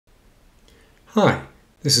Hi,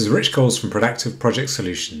 this is Rich Coles from Prodactive Project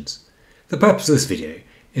Solutions. The purpose of this video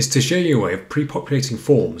is to show you a way of pre-populating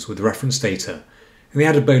forms with reference data, and the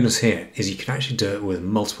added bonus here is you can actually do it with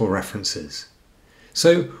multiple references.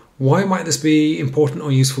 So why might this be important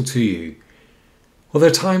or useful to you? Well,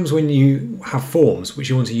 there are times when you have forms which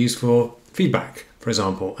you want to use for feedback, for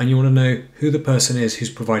example, and you want to know who the person is who's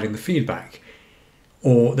providing the feedback.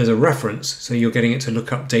 Or there's a reference, so you're getting it to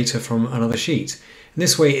look up data from another sheet. And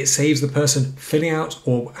this way it saves the person filling out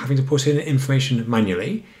or having to put in information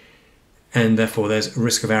manually, and therefore there's a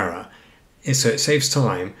risk of error. So it saves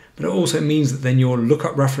time, but it also means that then your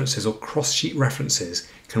lookup references or cross-sheet references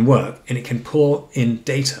can work, and it can pull in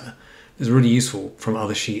data that's really useful from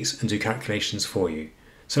other sheets and do calculations for you.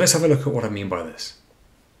 So let's have a look at what I mean by this.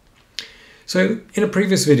 So in a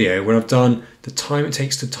previous video where I've done the time it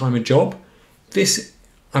takes to time a job,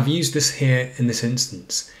 I've used this here in this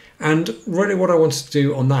instance. And really what I wanted to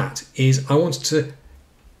do on that is I wanted to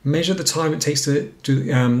measure the time it takes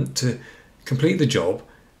to complete the job,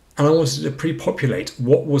 and I wanted to pre-populate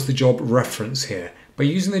what was the job reference here. By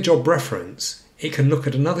using the job reference, it can look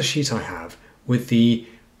at another sheet I have with the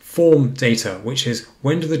form data, which is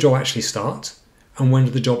when did the job actually start and when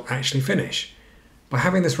did the job actually finish. By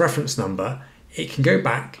having this reference number, it can go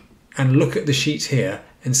back and look at the sheet here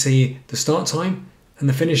and see the start time and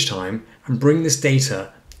the finish time and bring this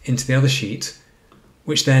data into the other sheet,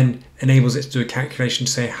 which then enables it to do a calculation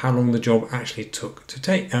to say how long the job actually took to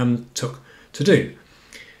do.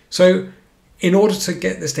 So in order to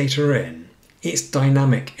get this data in, it's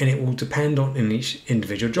dynamic and it will depend on each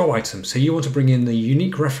individual job item. So you want to bring in the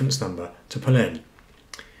unique reference number to pull in.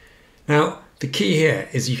 Now, the key here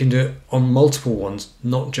is you can do it on multiple ones,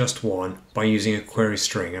 not just one, by using a query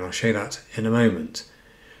string, and I'll show you that in a moment.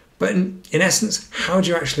 But in essence, how do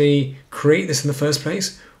you actually create this in the first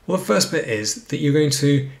place? Well, the first bit is that you're going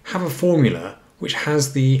to have a formula which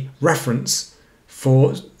has the reference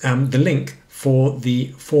for the link for the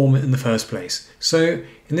form in the first place. So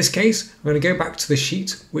in this case, I'm going to go back to the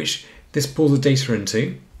sheet which this pulls the data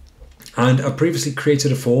into, and I've previously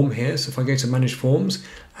created a form here. So if I go to Manage Forms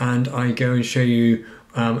and I go and show you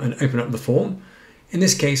and open up the form, in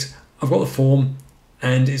this case, I've got the form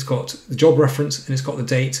and it's got the job reference and it's got the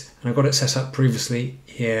date, and I've got it set up previously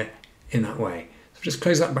here in that way. So just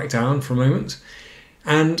close that back down for a moment.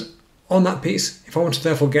 And on that piece, if I want to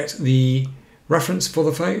therefore get the reference for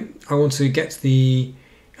the flow, I want to get the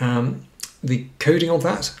coding of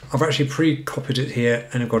that. I've actually pre-copied it here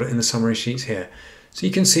and I've got it in the summary sheet here. So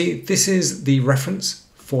you can see this is the reference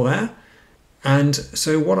for there. And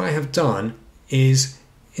so what I have done is,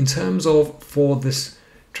 in terms of for this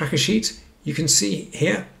tracker sheet, you can see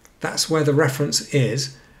here, that's where the reference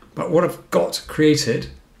is. But what I've got created,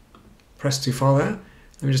 press to file there.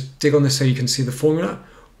 Let me just dig on this so you can see the formula.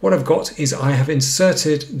 What I've got is I have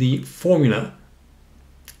inserted the formula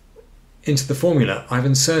into the formula. I've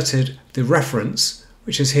inserted the reference,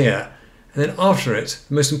 which is here. And then after it,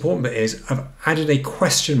 the most important bit is I've added a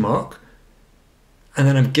question mark, and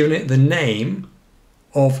then I've given it the name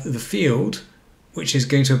of the field, which is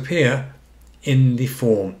going to appear in the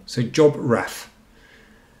form. So job ref.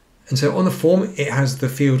 And so on the form, it has the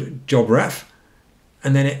field job ref,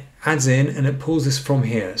 and then it adds in and it pulls this from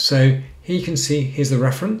here. So here you can see, here's the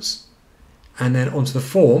reference, and then onto the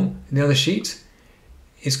form in the other sheet,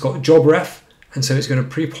 it's got job ref, and so it's going to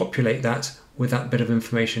pre-populate that with that bit of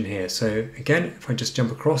information here. So again, if I just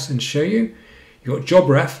jump across and show you, you've got job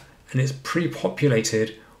ref and it's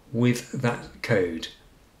pre-populated with that code.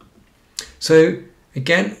 So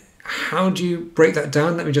again, how do you break that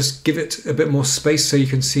down? Let me just give it a bit more space so you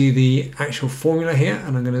can see the actual formula here,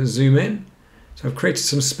 and I'm going to zoom in. So I've created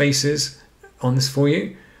some spaces on this for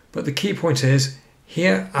you, but the key point is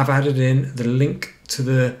here I've added in the link to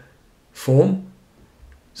the form.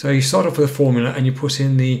 So you start off with a formula and you put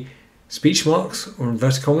in the speech marks or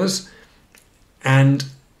inverted commas, and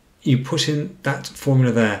you put in that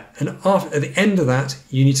formula there. And at the end of that,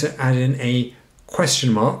 you need to add in a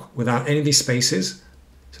question mark without any of these spaces.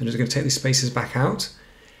 So I'm just going to take these spaces back out.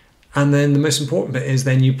 And then the most important bit is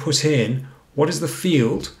then you put in what is the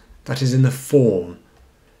field that is in the form.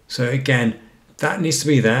 So again, that needs to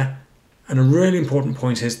be there. And a really important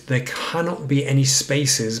point is there cannot be any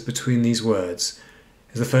spaces between these words,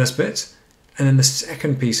 is the first bit. And then the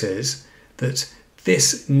second piece is that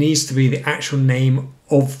this needs to be the actual name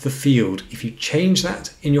of the field. If you change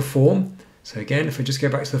that in your form, so again, if I just go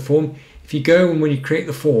back to the form, if you go and when you create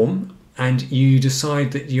the form and you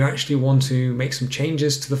decide that you actually want to make some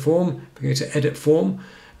changes to the form, we go to edit form,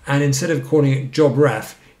 and instead of calling it job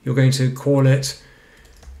ref, you're going to call it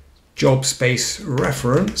job space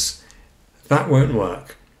reference. That won't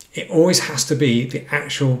work. it always has to be the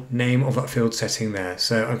actual name of that field setting there.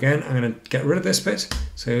 So again, I'm going to get rid of this bit,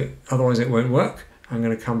 so otherwise it won't work. I'm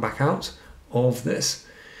going to come back out of this.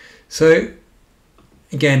 So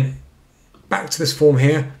again, back to this form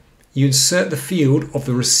here, you insert the field of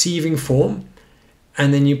the receiving form,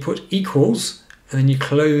 and then you put equals, and then you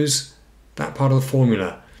close that part of the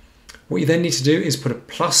formula. What you then need to do is put a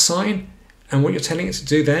plus sign, and what you're telling it to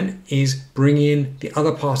do then is bring in the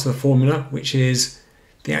other part of the formula, which is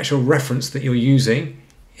the actual reference that you're using.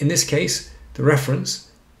 In this case, the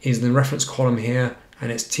reference is the reference column here,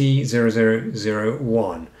 and it's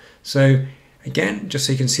T0001. So again, just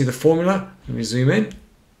so you can see the formula, let me zoom in.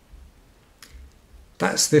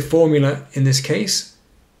 That's the formula in this case,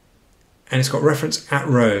 and it's got reference at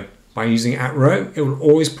row. By using at row, it will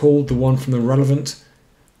always pull the one from the relevant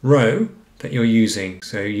row that you're using.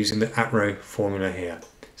 So using the at row formula here.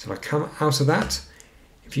 So if I come out of that,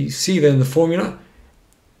 if you see then the formula,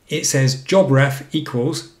 it says job ref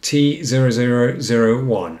equals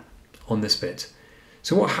T0001 on this bit.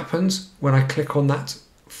 So what happens when I click on that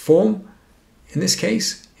form? In this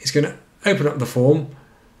case, it's going to open up the form,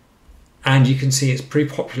 and you can see it's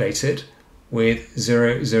pre-populated with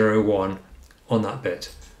 001 on that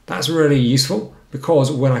bit. That's really useful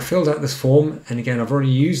because when I filled out this form, and again I've already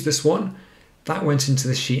used this one, that went into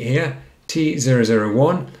the sheet here,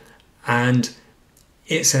 T001, and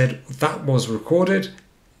it said that was recorded,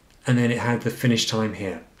 and then it had the finish time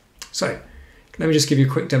here. So let me just give you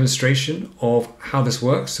a quick demonstration of how this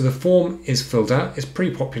works. So the form is filled out, it's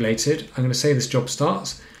pre-populated. I'm going to say this job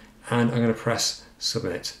starts, and I'm going to press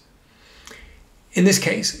submit. In this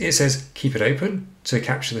case, it says keep it open to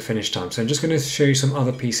capture the finish time. So I'm just going to show you some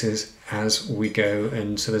other pieces as we go,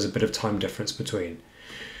 and so there's a bit of time difference between.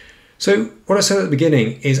 So what I said at the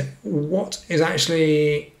beginning is what is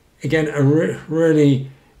actually, again, a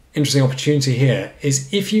really interesting opportunity here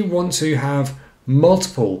is if you want to have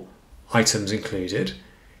multiple items included,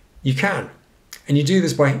 you can. And you do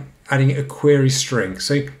this by adding a query string.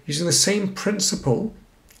 So using the same principle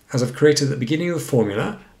as I've created at the beginning of the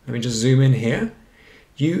formula, let me just zoom in here.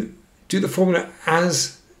 You do the formula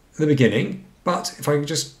as the beginning, but if I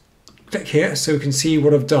just click here so we can see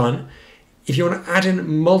what I've done, if you want to add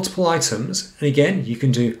in multiple items, and again, you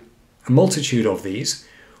can do a multitude of these,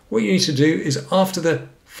 what you need to do is after the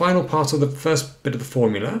final part of the first bit of the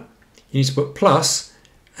formula, you need to put plus,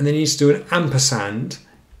 and then you need to do an ampersand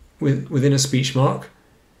within a speech mark,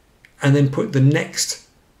 and then put the next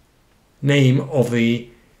name of the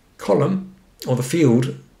column or the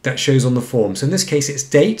field that shows on the form. So in this case, it's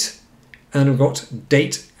date, and I've got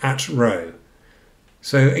date at row.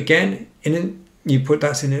 So again, you put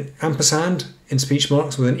that in an ampersand in speech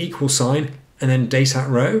marks with an equal sign, and then date at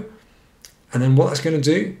row. And then what that's going to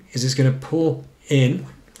do is it's going to pull in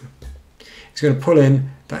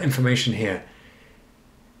that information here.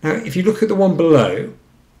 Now, if you look at the one below,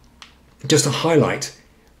 just to highlight,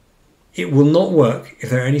 it will not work if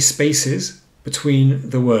there are any spaces between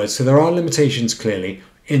the words. So there are limitations clearly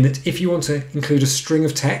in that if you want to include a string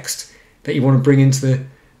of text that you want to bring into the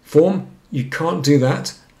form, you can't do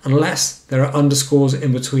that unless there are underscores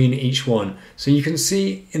in between each one. So you can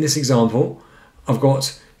see in this example, I've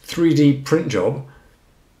got 3D print job.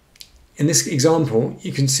 In this example,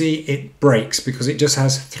 you can see it breaks because it just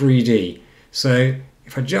has 3D. So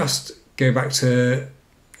if I just go back to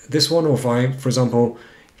this one, or if I, for example,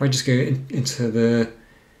 if I just go into the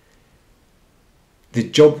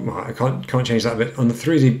job, well, I can't change that bit on the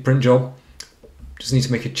 3D print job. Just need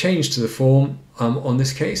to make a change to the form on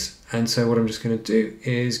this case. And so what I'm just going to do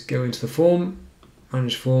is go into the form,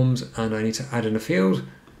 manage forms, and I need to add in a field.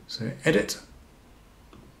 So edit.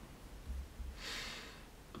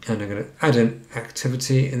 And I'm going to add an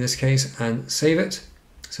activity in this case and save it.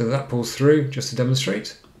 So that pulls through just to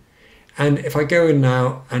demonstrate. And if I go in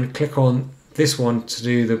now and click on this one to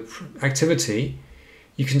do the activity,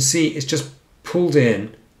 you can see it's just pulled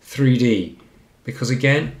in 3D because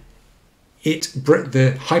again,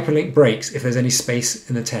 the hyperlink breaks if there's any space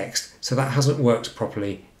in the text. So that hasn't worked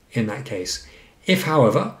properly in that case. If,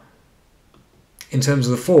 however, in terms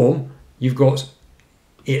of the form, you've got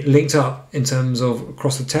it linked up in terms of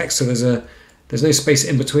across the text, so there's no space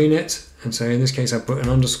in between it, and so in this case I put an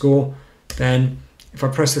underscore, then if I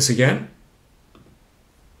press this again,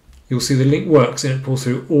 you'll see the link works and it pulls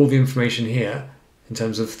through all the information here in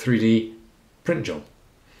terms of 3D print job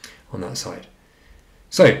on that side.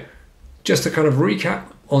 So just to kind of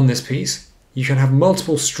recap on this piece, you can have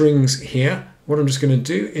multiple strings here. What I'm just going to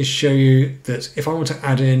do is show you that if I want to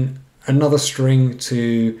add in another string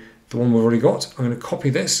to the one we've already got, I'm going to copy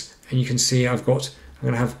this, and you can see I'm going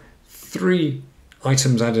to have 3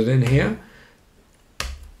 items added in here.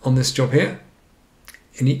 on this job here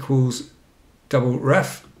in equals double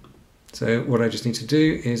ref. So what I just need to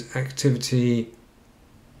do is activity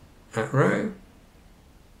at row.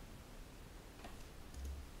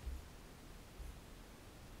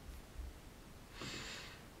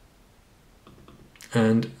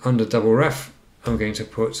 And under double ref, I'm going to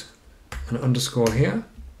put an underscore here.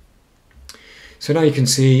 So now you can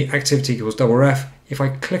see activity equals double ref. If I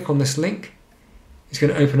click on this link, it's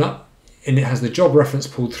going to open up and it has the job reference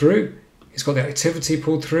pulled through. It's got the activity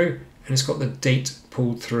pulled through and it's got the date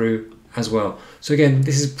pulled through as well. So again,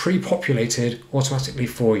 this is pre-populated automatically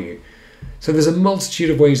for you. So there's a multitude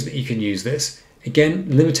of ways that you can use this. Again,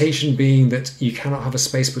 limitation being that you cannot have a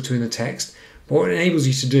space between the text. But what it enables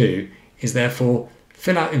you to do is therefore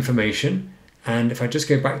fill out information. And if I just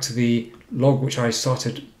go back to the log which I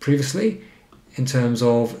started previously, in terms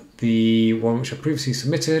of the one which I previously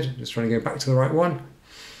submitted, just trying to go back to the right one.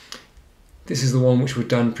 This is the one which we've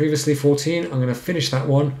done previously, 14. I'm going to finish that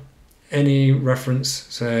one. Any reference,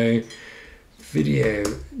 so video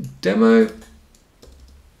demo.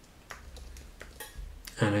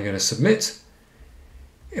 And I'm going to submit.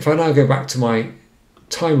 If I now go back to my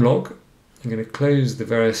time log, I'm going to close the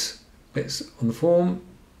various bits on the form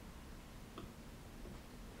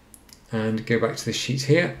and go back to this sheet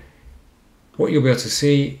here. What you'll be able to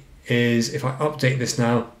see is if I update this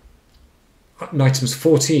now, items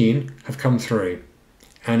 14 have come through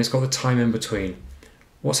and it's got the time in between.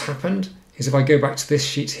 What's happened is if I go back to this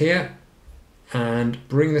sheet here and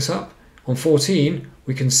bring this up, on 14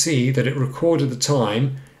 we can see that it recorded the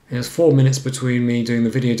time and there's 4 minutes between me doing the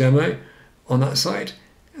video demo on that side,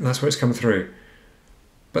 and that's where it's come through.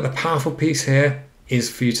 But the powerful piece here is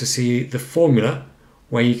for you to see the formula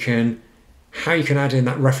where you can, how you can add in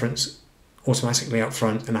that reference automatically up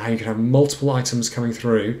front and how you can have multiple items coming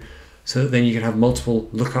through so that then you can have multiple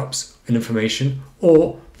lookups and information,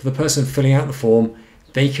 or for the person filling out the form,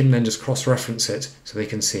 they can then just cross-reference it so they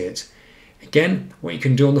can see it. Again, what you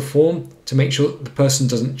can do on the form to make sure that the person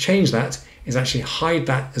doesn't change that is actually hide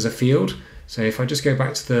that as a field. So if I just go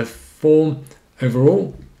back to the form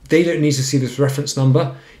overall, they don't need to see this reference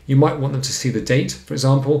number. You might want them to see the date, for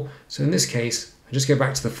example. So in this case, I just go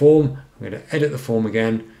back to the form, I'm going to edit the form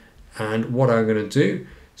again, and what I'm going to do,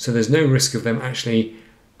 so there's no risk of them actually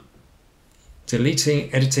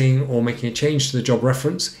deleting, editing, or making a change to the job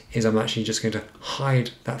reference, is I'm actually just going to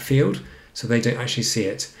hide that field so they don't actually see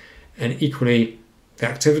it. And equally, the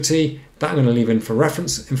activity, that I'm going to leave in for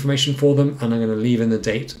reference information for them, and I'm going to leave in the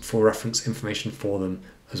date for reference information for them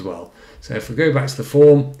as well. So if we go back to the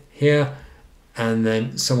form here, and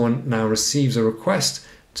then someone now receives a request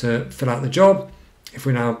to fill out the job, if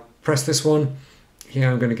we now press this one, here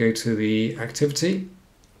I'm going to go to the activity.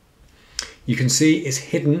 You can see it's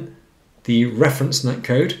hidden the reference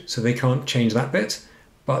code, so they can't change that bit,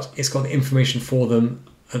 but it's got the information for them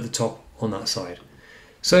at the top on that side.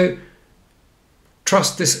 So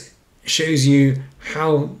trust this shows you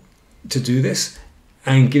how to do this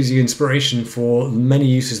and gives you inspiration for many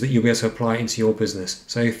uses that you'll be able to apply into your business.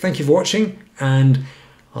 So thank you for watching, and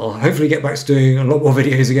I'll hopefully get back to doing a lot more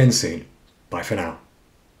videos again soon. Bye for now.